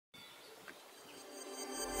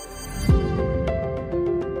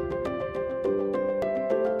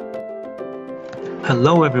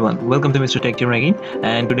Hello everyone, welcome to Mr. Tech Tuner again,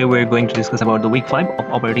 and today we're going to discuss about the week 5 of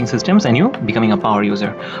operating systems and you becoming a power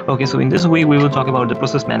user. Okay, so in this week we will talk about the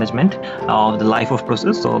process management of the life of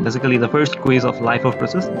process. So basically the first quiz of life of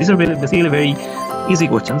process. These are basically very easy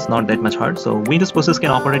questions, not that much hard. So Windows process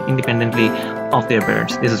can operate independently of their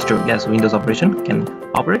parents. This is true. Yes, Windows operation can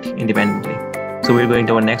operate independently. So we're going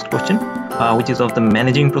to our next question, which is of the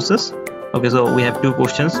managing process. Okay, so we have two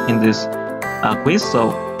questions in this quiz.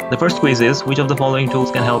 So the first quiz is, which of the following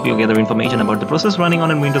tools can help you gather information about the process running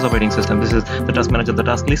on a Windows operating system? This is the task manager, the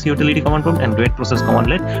task list utility command prompt, and create process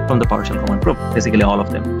commandlet from the PowerShell command prompt. Basically all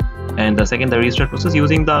of them. And the second, the restart process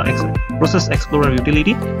using the process explorer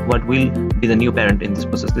utility. What will be the new parent in this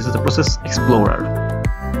process? This is the process explorer.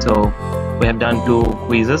 So we have done two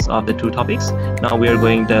quizzes of the two topics. Now we are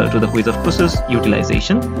going to the quiz of process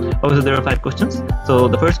utilization. Also, there are 5 questions. So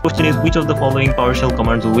the first question is, which of the following PowerShell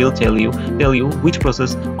commands will tell you which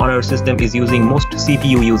process on our system is using most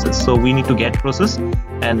CPU uses? So we need to get process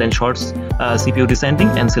and then shorts CPU descending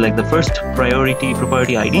and select the first priority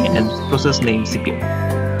property ID and process name CPU.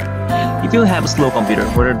 If you have a slow computer,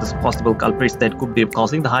 what are the possible culprits that could be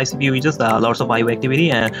causing the high CPU uses, lots of IO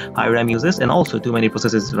activity and high RAM uses, and also too many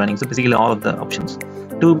processes running? So basically all of the options.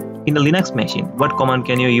 In a Linux machine, what command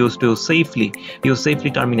can you use to safely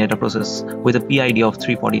terminate a process with a PID of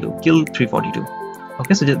 342? Kill 342.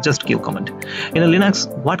 Okay, so just kill command. In a Linux,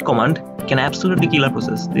 what command can absolutely kill a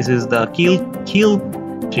process? This is the kill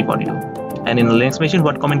 342. And in a Linux machine,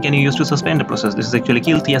 what command can you use to suspend a process? This is actually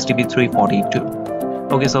kill TSTP 342.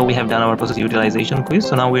 Okay, so we have done our process utilization quiz.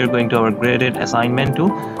 So now we are going to our graded assignment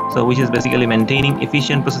tool, so which is basically maintaining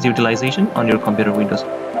efficient process utilization on your computer Windows.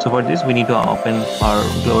 So for this, we need to open our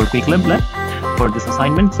Qwiklab lab for this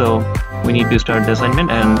assignment. So we need to start the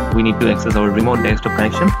assignment and we need to access our remote desktop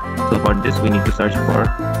connection. So for this, we need to search for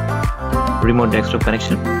remote desktop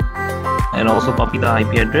connection and also copy the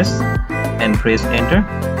IP address and press enter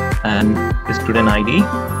and student ID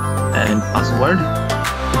and password.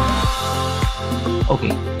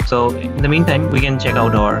 Okay, so in the meantime, we can check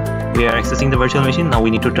out we are accessing the virtual machine. Now we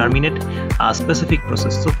need to terminate a specific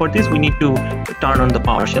process. So for this, we need to turn on the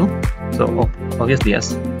PowerShell. So obviously,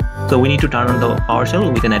 yes. So we need to turn on the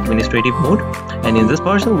PowerShell with an administrative mode. And in this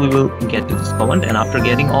PowerShell, we will get to this command. And after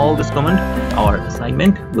getting all this command, our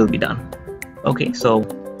assignment will be done. Okay, so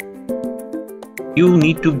you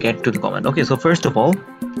need to get to the command. Okay, so first of all,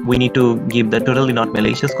 we need to give the totally not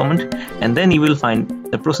malicious command, and then you will find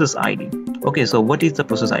the process ID. Okay, so what is the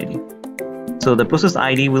process ID? So the process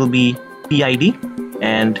ID will be PID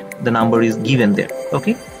and the number is given there.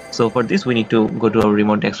 Okay, so for this we need to go to our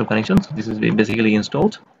remote desktop connection. So this is basically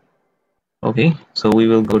installed. Okay, so we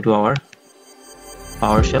will go to our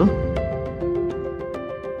PowerShell.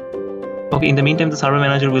 Okay, in the meantime the server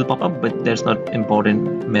manager will pop up, but that's not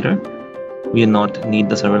important matter. We will not need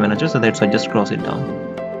the server manager, so that's why I just cross it down.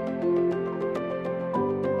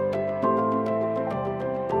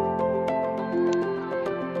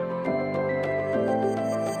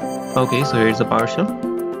 Okay, so here's the PowerShell.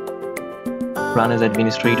 Run as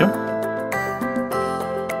administrator.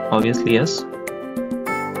 Obviously, yes.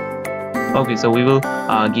 Okay, so we will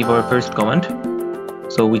give our first command.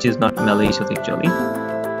 So which is not malicious actually.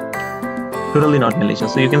 Totally not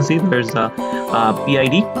malicious. So you can see there's a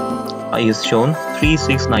PID is shown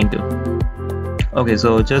 3692. Okay,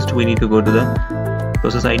 so just we need to go to the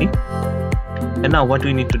process ID. And now what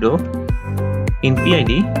we need to do in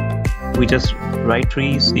PID, we just write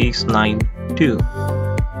 3692.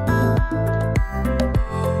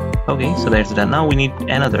 Okay, so that's done. Now we need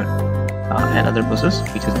another process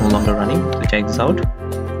which is no longer running. So check this out.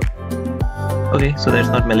 Okay, so that's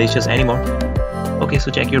not malicious anymore. Okay,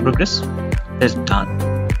 so check your progress. That's done.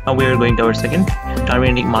 Now we are going to our second,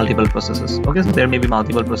 terminating multiple processes. Okay, so there may be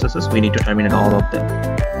multiple processes. We need to terminate all of them.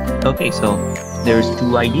 Okay, so there's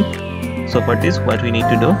 2 ID. So for this, what we need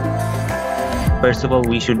to do, first of all,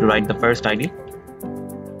 we should write the first ID,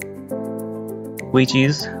 which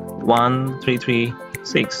is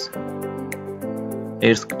 1336.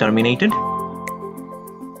 It's terminated.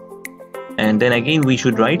 And then again, we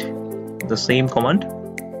should write the same command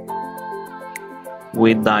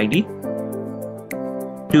with the ID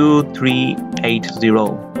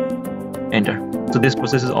 2380. Enter. So this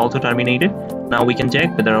process is also terminated. Now we can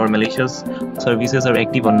check whether our malicious services are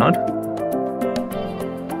active or not.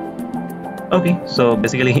 Okay, so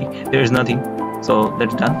basically there is nothing. So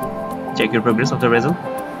that's done. Check your progress of the result.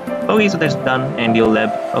 Okay, so that's done. And your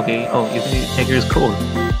lab. Okay, oh, you can check your score.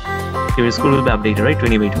 Your score will be updated, right?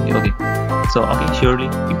 20 by 20. Okay, so okay, surely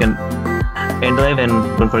you can end the live and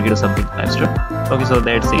don't forget to submit the 5-star. Okay, so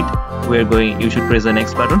that's it. You should press the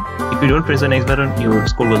next button. If you don't press the next button, your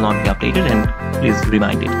score will not be updated, and please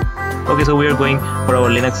remind it. Okay, so we are going for our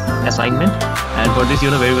Linux assignment, and for this, you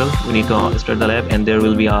know very well, we need to start the lab, and there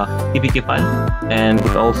will be a PPK file, and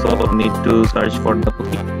we also need to search for the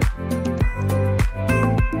cookie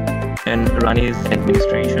and run is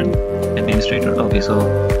administrator. Okay, so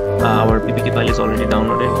our PPK file is already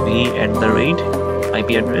downloaded.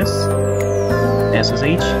 IP address,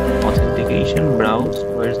 SSH, authentication, browse.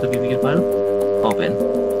 Where's the PPK file?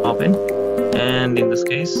 Open, and in this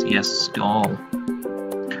case, yes to all.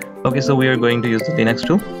 Okay, so we are going to use the Linux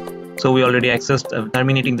tool. So we already accessed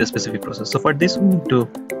terminating the specific process. So for this,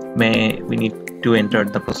 we need to enter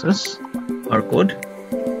the process or code.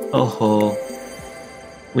 Oh,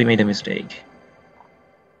 we made a mistake.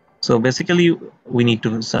 So basically, we need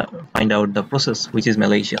to find out the process which is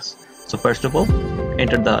malicious. So first of all,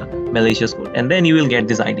 enter the malicious code, and then you will get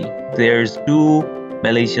this ID. There's two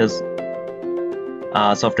malicious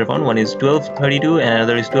software found. One is 1232 and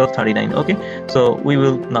another is 1239. Okay, so we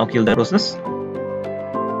will now kill the process.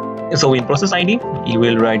 So in process ID, you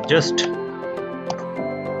will write just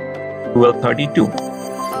 1232.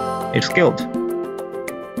 It's killed.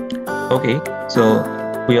 Okay, so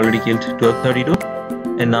we already killed 1232,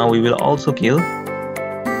 and now we will also kill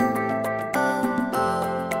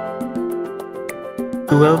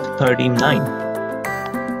 1239.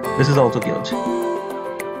 This is also killed.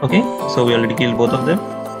 Okay, so we already killed both of them.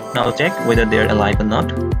 Now check whether they're alive or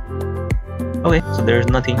not. Okay, so there's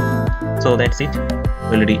nothing. So that's it.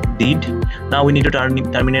 We already did. Now we need to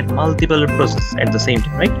terminate multiple processes at the same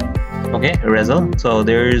time, right? Okay, result. So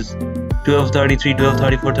there's 1233,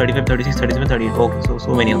 1234, 35, 36, 37, 38. Okay,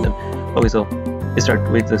 so many of them. Okay, so let's start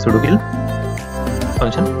with the sudo kill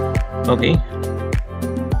function. Okay.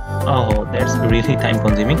 Oh, that's really time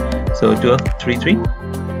consuming. So 1233.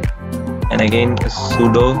 And again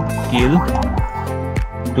sudo kill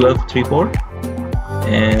 1234,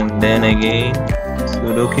 and then again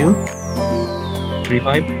sudo kill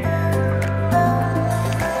 35,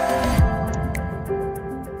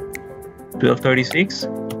 1236,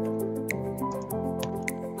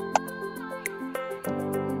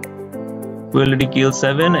 we already killed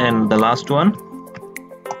 7, and the last one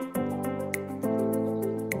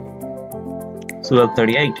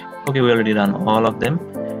 1238. Okay, we already done all of them.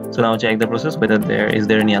 So now check the process whether there is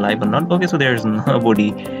any alive or not. Okay, so there is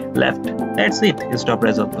nobody left. That's it. You stop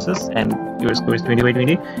result process, and your score is 20 by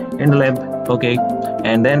 20 in the lab. Okay,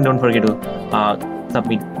 and then don't forget to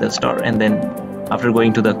submit the star, and then after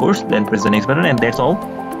going to the course, then press the next button, and that's all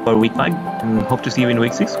for week 5. And hope to see you in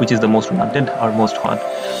week 6, which is the most wanted or most hot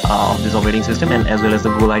of this operating system, and as well as the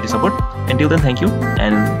Google IT support. Until then, thank you,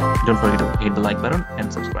 and don't forget to hit the like button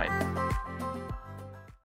and subscribe.